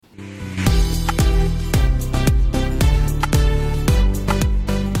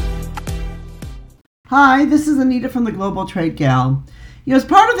Hi, this is Anita from the Global Trade Gal. As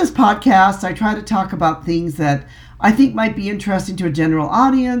part of this podcast, I try to talk about things that I think might be interesting to a general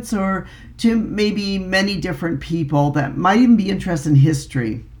audience or to maybe many different people that might even be interested in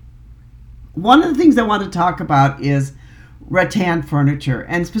history. One of the things I want to talk about is rattan furniture,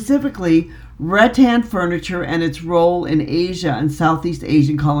 and specifically rattan furniture and its role in Asia and Southeast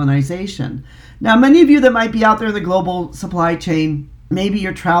Asian colonization. Now, many of you that might be out there in the global supply chain, maybe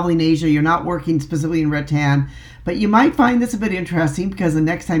you're traveling Asia, you're not working specifically in rattan, but you might find this a bit interesting because the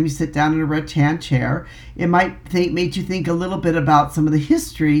next time you sit down in a rattan chair, it might make you think a little bit about some of the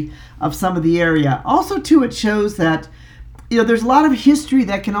history of some of the area. Also, too, it shows that there's a lot of history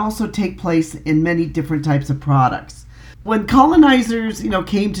that can also take place in many different types of products. When colonizers,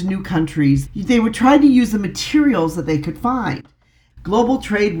 came to new countries, they would try to use the materials that they could find. Global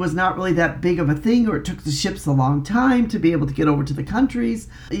trade was not really that big of a thing, or it took the ships a long time to be able to get over to the countries.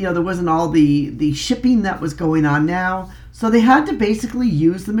 There wasn't all the shipping that was going on now. So they had to basically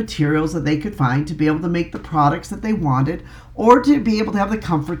use the materials that they could find to be able to make the products that they wanted or to be able to have the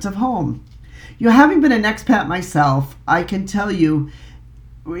comforts of home. Having been an expat myself, I can tell you,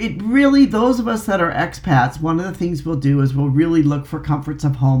 those of us that are expats, one of the things we'll do is we'll really look for comforts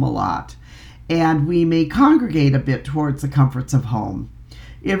of home a lot. And we may congregate a bit towards the comforts of home.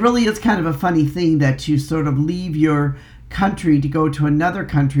 It really is kind of a funny thing that you sort of leave your country to go to another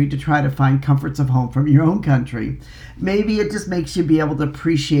country to try to find comforts of home from your own country. Maybe it just makes you be able to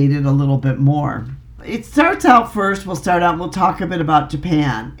appreciate it a little bit more. It starts out first, we'll talk a bit about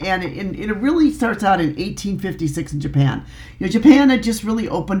Japan. And it really starts out in 1856 in Japan. Japan had just really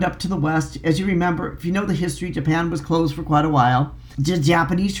opened up to the West. As you remember, if you know the history, Japan was closed for quite a while. The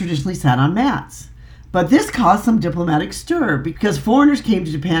Japanese traditionally sat on mats. But this caused some diplomatic stir because foreigners came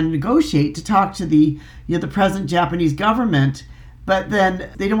to Japan to negotiate, to talk to the present Japanese government, but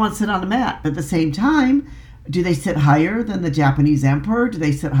then they don't want to sit on a mat. But at the same time, do they sit higher than the Japanese emperor? Do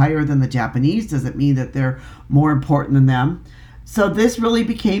they sit higher than the Japanese? Does it mean that they're more important than them? So this really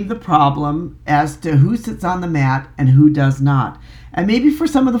became the problem as to who sits on the mat and who does not. And maybe for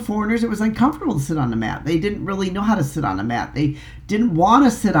some of the foreigners, it was uncomfortable to sit on a mat. They didn't really know how to sit on a mat. They didn't want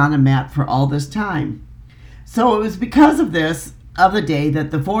to sit on a mat for all this time. So it was because of this other day that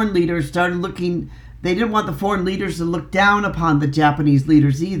the foreign leaders started looking. They didn't want the foreign leaders to look down upon the Japanese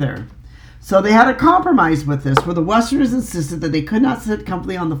leaders either. So they had a compromise with this, where the Westerners insisted that they could not sit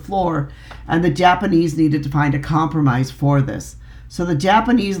comfortably on the floor, and the Japanese needed to find a compromise for this. So the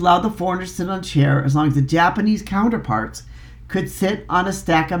Japanese allowed the foreigners to sit on a chair as long as the Japanese counterparts could sit on a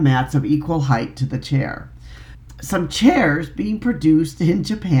stack of mats of equal height to the chair. Some chairs being produced in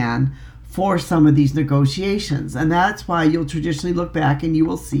Japan for some of these negotiations. And that's why you'll traditionally look back and you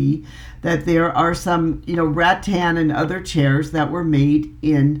will see that there are some, rattan and other chairs that were made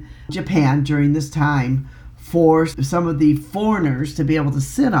in Japan during this time for some of the foreigners to be able to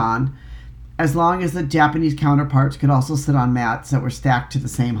sit on, as long as the Japanese counterparts could also sit on mats that were stacked to the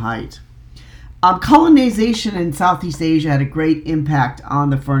same height. Colonization in Southeast Asia had a great impact on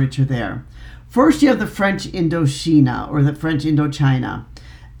the furniture there. First, you have the French Indochina, or the French Indochina.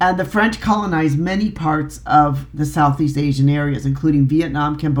 And the French colonized many parts of the Southeast Asian areas, including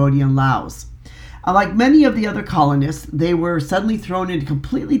Vietnam, Cambodia, and Laos. Like many of the other colonists, they were suddenly thrown into a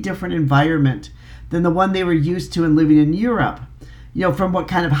completely different environment than the one they were used to in living in Europe. From what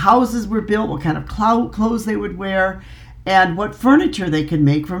kind of houses were built, what kind of clothes they would wear, and what furniture they could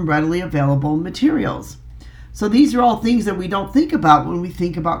make from readily available materials. So these are all things that we don't think about when we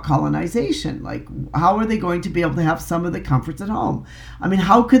think about colonization. Like, how are they going to be able to have some of the comforts at home? I mean,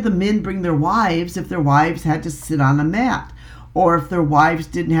 how could the men bring their wives if their wives had to sit on a mat? Or if their wives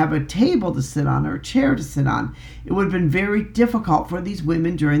didn't have a table to sit on or a chair to sit on? It would have been very difficult for these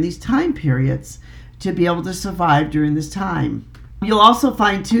women during these time periods to be able to survive during this time. You'll also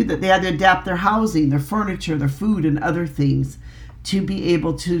find, too, that they had to adapt their housing, their furniture, their food, and other things to be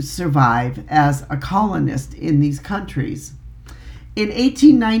able to survive as a colonist in these countries. In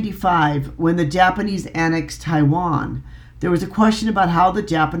 1895, when the Japanese annexed Taiwan, there was a question about how the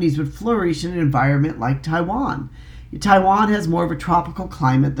Japanese would flourish in an environment like Taiwan. Taiwan has more of a tropical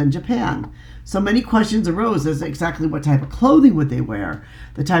climate than Japan. So many questions arose as to exactly what type of clothing would they wear,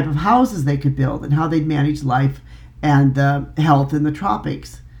 the type of houses they could build, and how they'd manage life and health in the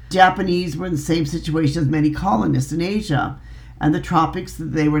tropics. Japanese were in the same situation as many colonists in Asia and the tropics that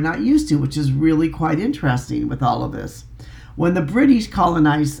they were not used to, which is really quite interesting with all of this. When the British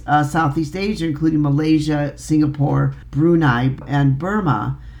colonized Southeast Asia, including Malaysia, Singapore, Brunei, and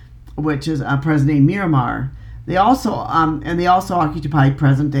Burma, which is present-day Myanmar, they also occupied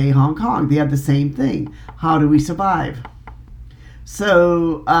present-day Hong Kong. They had the same thing. How do we survive?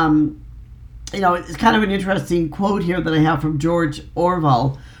 So It's kind of an interesting quote here that I have from George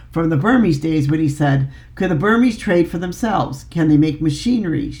Orwell from the Burmese days when he said, "Could the Burmese trade for themselves? Can they make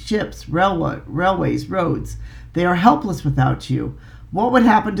machinery, ships, railways, roads? They are helpless without you. What would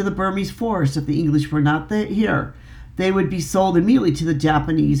happen to the Burmese forest if the English were not here? They would be sold immediately to the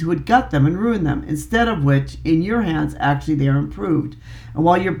Japanese, who would gut them and ruin them, instead of which, in your hands, actually they are improved. And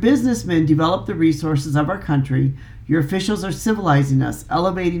while your businessmen develop the resources of our country, your officials are civilizing us,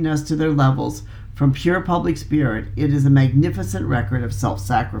 elevating us to their levels from pure public spirit. It is a magnificent record of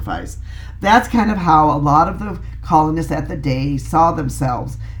self-sacrifice." That's kind of how a lot of the colonists at the day saw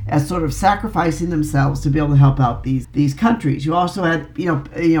themselves, as sort of sacrificing themselves to be able to help out these countries. You also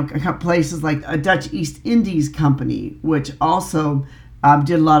had places like a Dutch East Indies Company, which also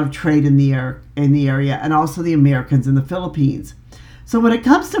did a lot of trade in the area, and also the Americans in the Philippines. So when it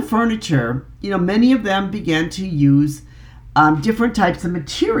comes to furniture, many of them began to use different types of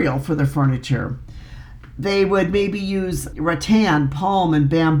material for their furniture. They would maybe use rattan, palm, and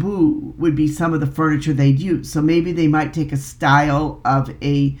bamboo would be some of the furniture they'd use. So maybe they might take a style of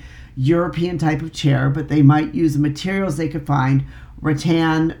a European type of chair, but they might use the materials they could find,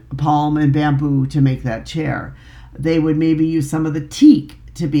 rattan, palm, and bamboo, to make that chair. They would maybe use some of the teak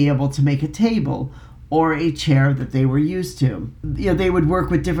to be able to make a table or a chair that they were used to. They would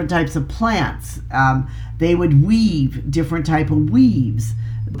work with different types of plants. They would weave different type of weaves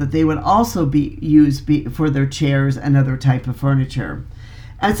that they would also be used for their chairs and other type of furniture.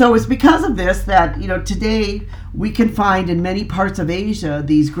 And so it's because of this that, today we can find in many parts of Asia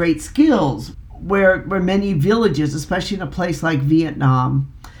these great skills where many villages, especially in a place like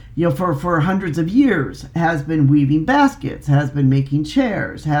Vietnam, for hundreds of years has been weaving baskets, has been making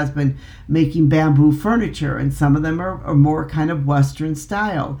chairs, has been making bamboo furniture, and some of them are more kind of Western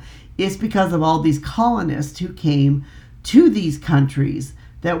style. It's because of all these colonists who came to these countries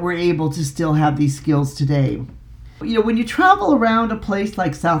that we're able to still have these skills today. When you travel around a place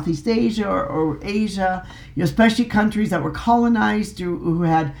like Southeast Asia or Asia, especially countries that were colonized, who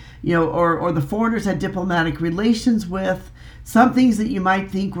had, or the foreigners had diplomatic relations with, some things that you might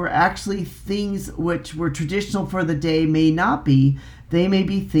think were actually things which were traditional for the day may not be. They may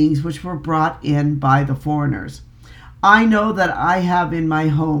be things which were brought in by the foreigners. I know that I have in my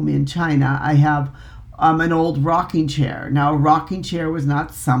home in China, I have an old rocking chair. Now, a rocking chair was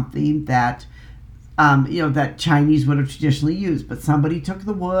not something that that Chinese would have traditionally used, but somebody took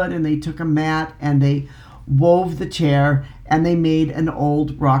the wood and they took a mat and they wove the chair and they made an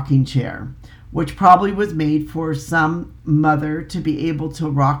old rocking chair, which probably was made for some mother to be able to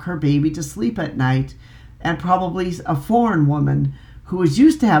rock her baby to sleep at night, and probably a foreign woman who was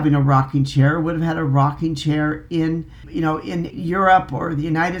used to having a rocking chair would have had a rocking chair in Europe or the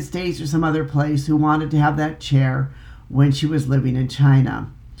United States or some other place, who wanted to have that chair when she was living in China.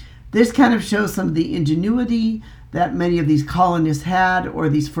 This kind of shows some of the ingenuity that many of these colonists had, or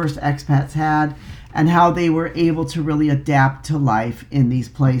these first expats had, and how they were able to really adapt to life in these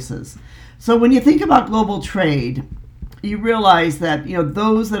places. So when you think about global trade, you realize that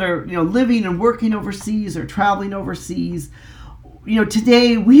those that are living and working overseas or traveling overseas,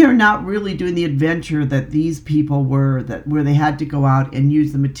 today we are not really doing the adventure that these people were, where they had to go out and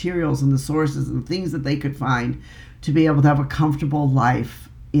use the materials and the sources and things that they could find to be able to have a comfortable life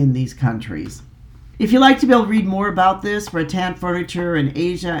in these countries. If you'd like to be able to read more about this, rattan furniture in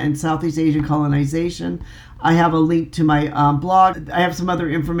Asia and Southeast Asian colonization, I have a link to my blog. I have some other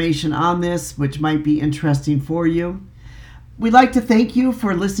information on this which might be interesting for you. We'd like to thank you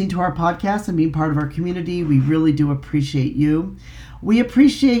for listening to our podcast and being part of our community. We really do appreciate you. We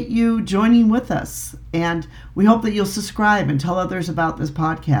appreciate you joining with us, and we hope that you'll subscribe and tell others about this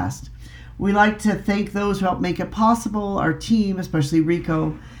podcast. We'd like to thank those who helped make it possible, our team, especially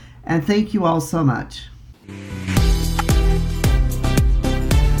Rico, and thank you all so much.